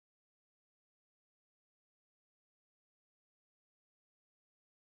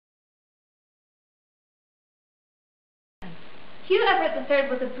Hugh Everett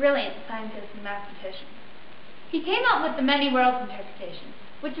III was a brilliant scientist and mathematician. He came up with the many worlds interpretation,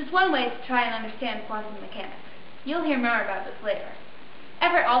 which is one way to try and understand quantum mechanics. You'll hear more about this later.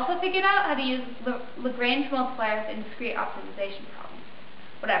 Everett also figured out how to use Lagrange multipliers in discrete optimization problems,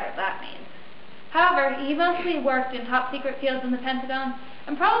 whatever that means. However, he mostly worked in top-secret fields in the Pentagon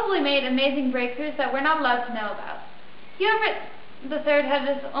and probably made amazing breakthroughs that we're not allowed to know about. Hugh Everett III had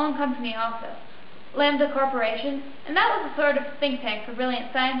his own company also, Lambda Corporation, and that was a sort of think tank for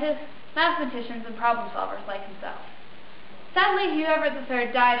brilliant scientists, mathematicians, and problem solvers like himself. Sadly, Hugh Everett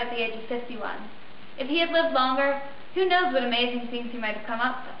III died at the age of 51. If he had lived longer, who knows what amazing things he might have come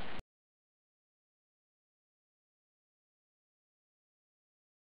up with.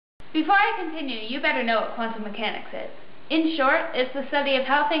 Before I continue, you better know what quantum mechanics is. In short, it's the study of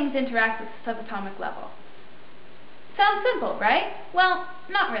how things interact at the subatomic level. Sounds simple, right? Well,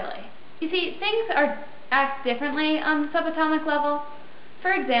 not really. You see, things act differently on the subatomic level.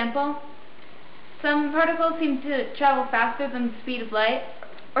 For example, some particles seem to travel faster than the speed of light,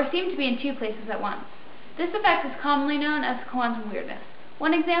 or seem to be in two places at once. This effect is commonly known as quantum weirdness.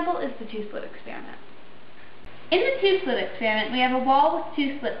 One example is the two-slit experiment. In the two-slit experiment, we have a wall with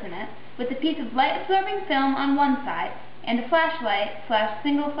two slits in it, with a piece of light-absorbing film on one side, and a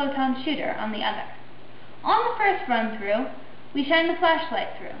flashlight/single photon shooter on the other. On the first run-through, we shine the flashlight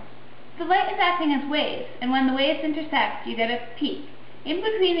through. The light is acting as waves, and when the waves intersect, you get a peak. In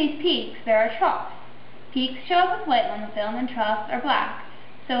between these peaks, there are troughs. Peaks show up as white on the film, and troughs are black,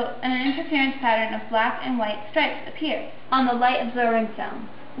 so an interference pattern of black and white stripes appears on the light-absorbing film.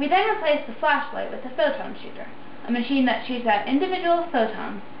 We then replace the flashlight with a photon shooter, a machine that shoots out individual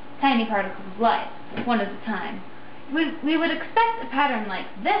photons, tiny particles of light, one at a time. We would expect a pattern like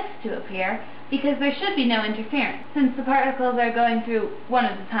this to appear because there should be no interference, since the particles are going through one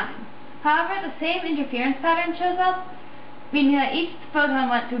at a time. However, the same interference pattern shows up, meaning that each photon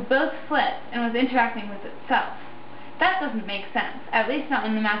went through both slits and was interacting with itself. That doesn't make sense, at least not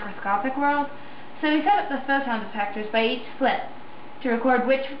in the macroscopic world, so we set up the photon detectors by each slit to record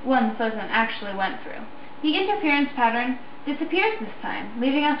which one the photon actually went through. The interference pattern disappears this time,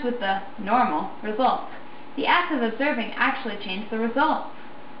 leaving us with the normal result. The act of observing actually changed the results.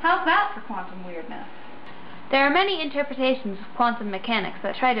 How's that for quantum weirdness? There are many interpretations of quantum mechanics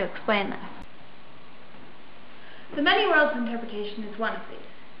that try to explain this. The many worlds interpretation is one of these.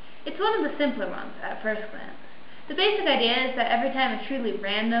 It's one of the simpler ones at first glance. The basic idea is that every time a truly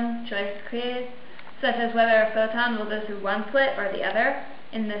random choice is created, such as whether a photon will go through one slit or the other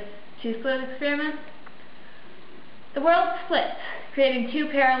in this two-slit experiment, the world splits, creating two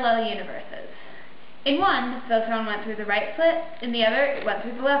parallel universes. In one, the photon went through the right slit, in the other, it went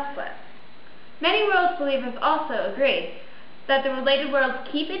through the left slit. Many worlds believers also agree that the related worlds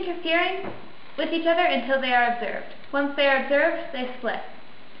keep interfering with each other until they are observed. Once they are observed, they split.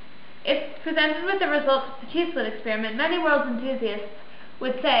 If presented with the results of the two-slit experiment, many worlds enthusiasts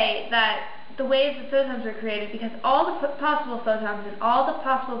would say that the waves of photons were created because all the possible photons in all the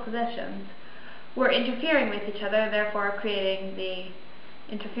possible positions were interfering with each other, therefore creating the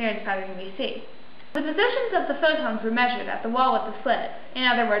interference pattern we see. The positions of the photons were measured at the wall with the slits. In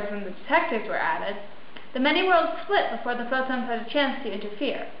other words, when the detectors were added, the many worlds split before the photons had a chance to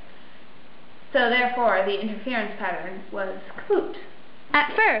interfere. So therefore, the interference pattern was kaput.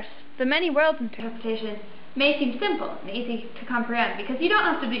 At first, the many worlds interpretation may seem simple and easy to comprehend because you don't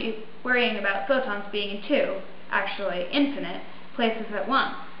have to be worrying about photons being in two, actually infinite, places at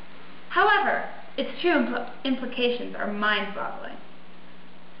once. However, its true implications are mind-boggling.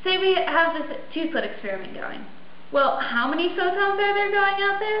 Say we have this two-slit experiment going. Well, how many photons are there going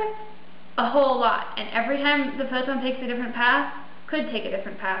out there? A whole lot, and every time the photon takes a different path, could take a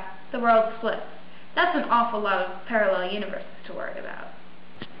different path, the world splits. That's an awful lot of parallel universes to worry about.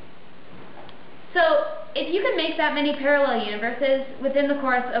 So, if you can make that many parallel universes within the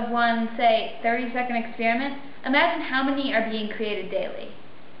course of one, say, 30-second experiment, imagine how many are being created daily,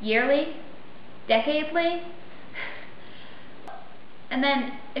 yearly, decadely. And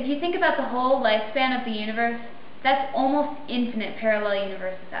then, if you think about the whole lifespan of the universe, that's almost infinite parallel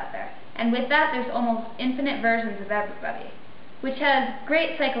universes out there. And with that, there's almost infinite versions of everybody, which has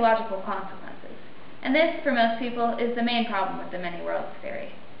great psychological consequences. And this, for most people, is the main problem with the many worlds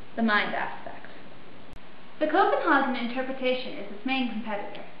theory, the mind aspect. The Copenhagen interpretation is its main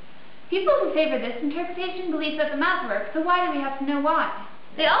competitor. People who favor this interpretation believe that the math works, so why do we have to know why?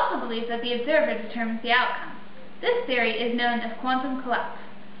 They also believe that the observer determines the outcome. This theory is known as quantum collapse.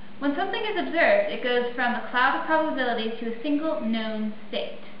 When something is observed, it goes from a cloud of probabilities to a single known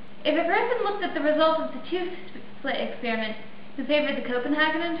state. If a person looked at the results of the two-slit experiment who favored the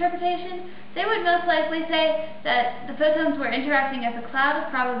Copenhagen interpretation, they would most likely say that the photons were interacting as a cloud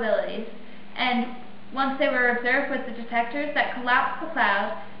of probabilities, and once they were observed with the detectors, that collapsed the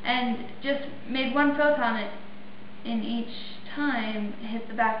cloud and just made one photon in each time hit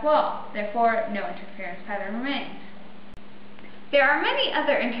the back wall. Therefore, no interference pattern remains. There are many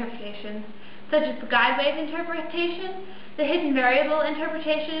other interpretations, such as the guide wave interpretation, the hidden variable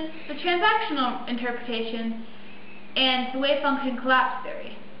interpretation, the transactional interpretation, and the wave function collapse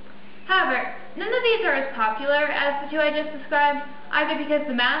theory. However, none of these are as popular as the two I just described, either because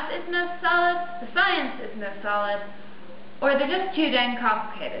the math isn't as solid, the science isn't as solid, or they're just too dang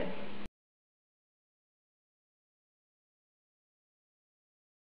complicated.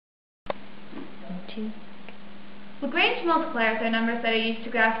 Lagrange multipliers are numbers that are used to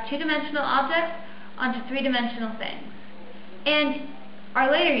graph two-dimensional objects onto three-dimensional things, and are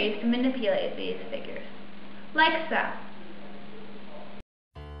later used to manipulate these figures, like so.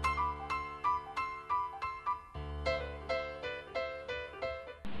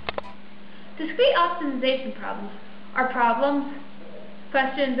 Discrete optimization problems are problems,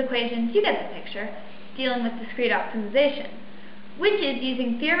 questions, equations, you get the picture, dealing with discrete optimization, which is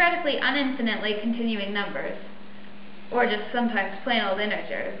using theoretically uninfinitely continuing numbers, or just sometimes plain old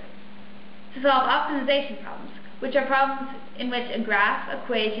integers, to solve optimization problems, which are problems in which a graph,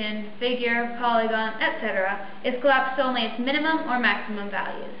 equation, figure, polygon, etc. is collapsed to only its minimum or maximum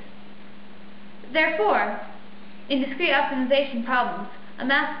values. Therefore, in discrete optimization problems, a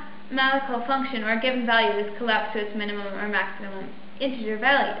mathematical function or a given value is collapsed to its minimum or maximum integer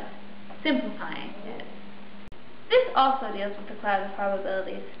values, simplifying it. This also deals with the cloud of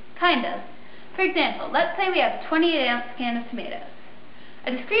probabilities, kind of. For example, let's say we have a 28-ounce can of tomatoes.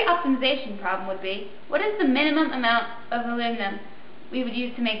 A discrete optimization problem would be, what is the minimum amount of aluminum we would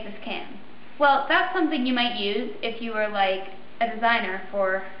use to make this can? Well, that's something you might use if you were like a designer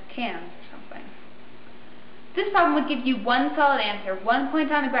for cans or something. This problem would give you one solid answer, 1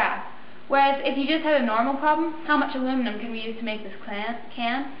 point on the graph, whereas if you just had a normal problem, how much aluminum can we use to make this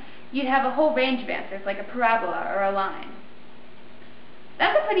can, you'd have a whole range of answers, like a parabola or a line.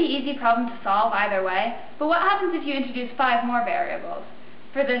 That's a pretty easy problem to solve either way, but what happens if you introduce 5 more variables?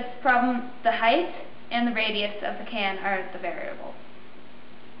 For this problem, the height and the radius of the can are the variables.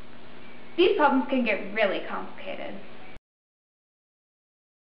 These problems can get really complicated.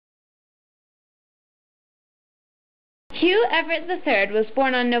 Hugh Everett III was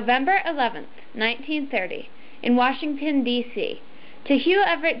born on November 11, 1930, in Washington, D.C., to Hugh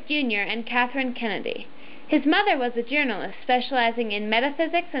Everett Jr. and Catherine Kennedy. His mother was a journalist specializing in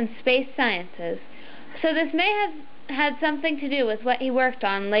metaphysics and space sciences, so this may have had something to do with what he worked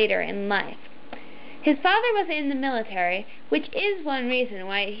on later in life. His father was in the military, which is one reason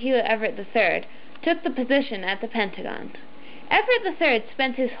why Hugh Everett III took the position at the Pentagon. Everett III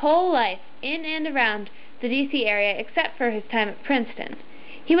spent his whole life in and around the D.C. area except for his time at Princeton.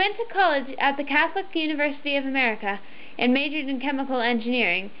 He went to college at the Catholic University of America and majored in chemical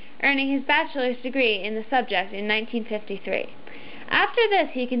engineering, earning his bachelor's degree in the subject in 1953. After this,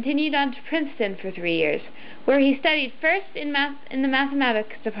 he continued on to Princeton for 3 years, where he studied first in the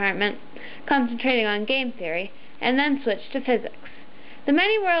mathematics department, concentrating on game theory, and then switched to physics. The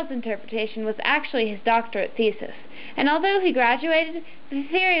many worlds interpretation was actually his doctorate thesis, and although he graduated, the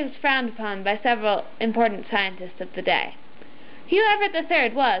theory was frowned upon by several important scientists of the day. Hugh Everett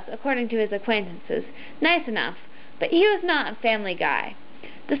III was, according to his acquaintances, nice enough, but he was not a family guy.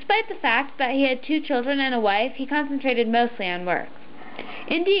 Despite the fact that he had 2 children and a wife, he concentrated mostly on work.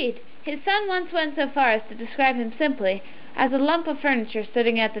 Indeed, his son once went so far as to describe him simply as a lump of furniture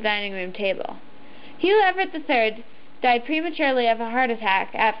sitting at the dining room table. Hugh Everett III died prematurely of a heart attack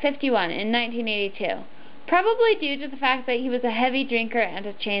at 51 in 1982, probably due to the fact that he was a heavy drinker and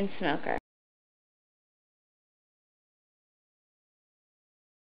a chain smoker.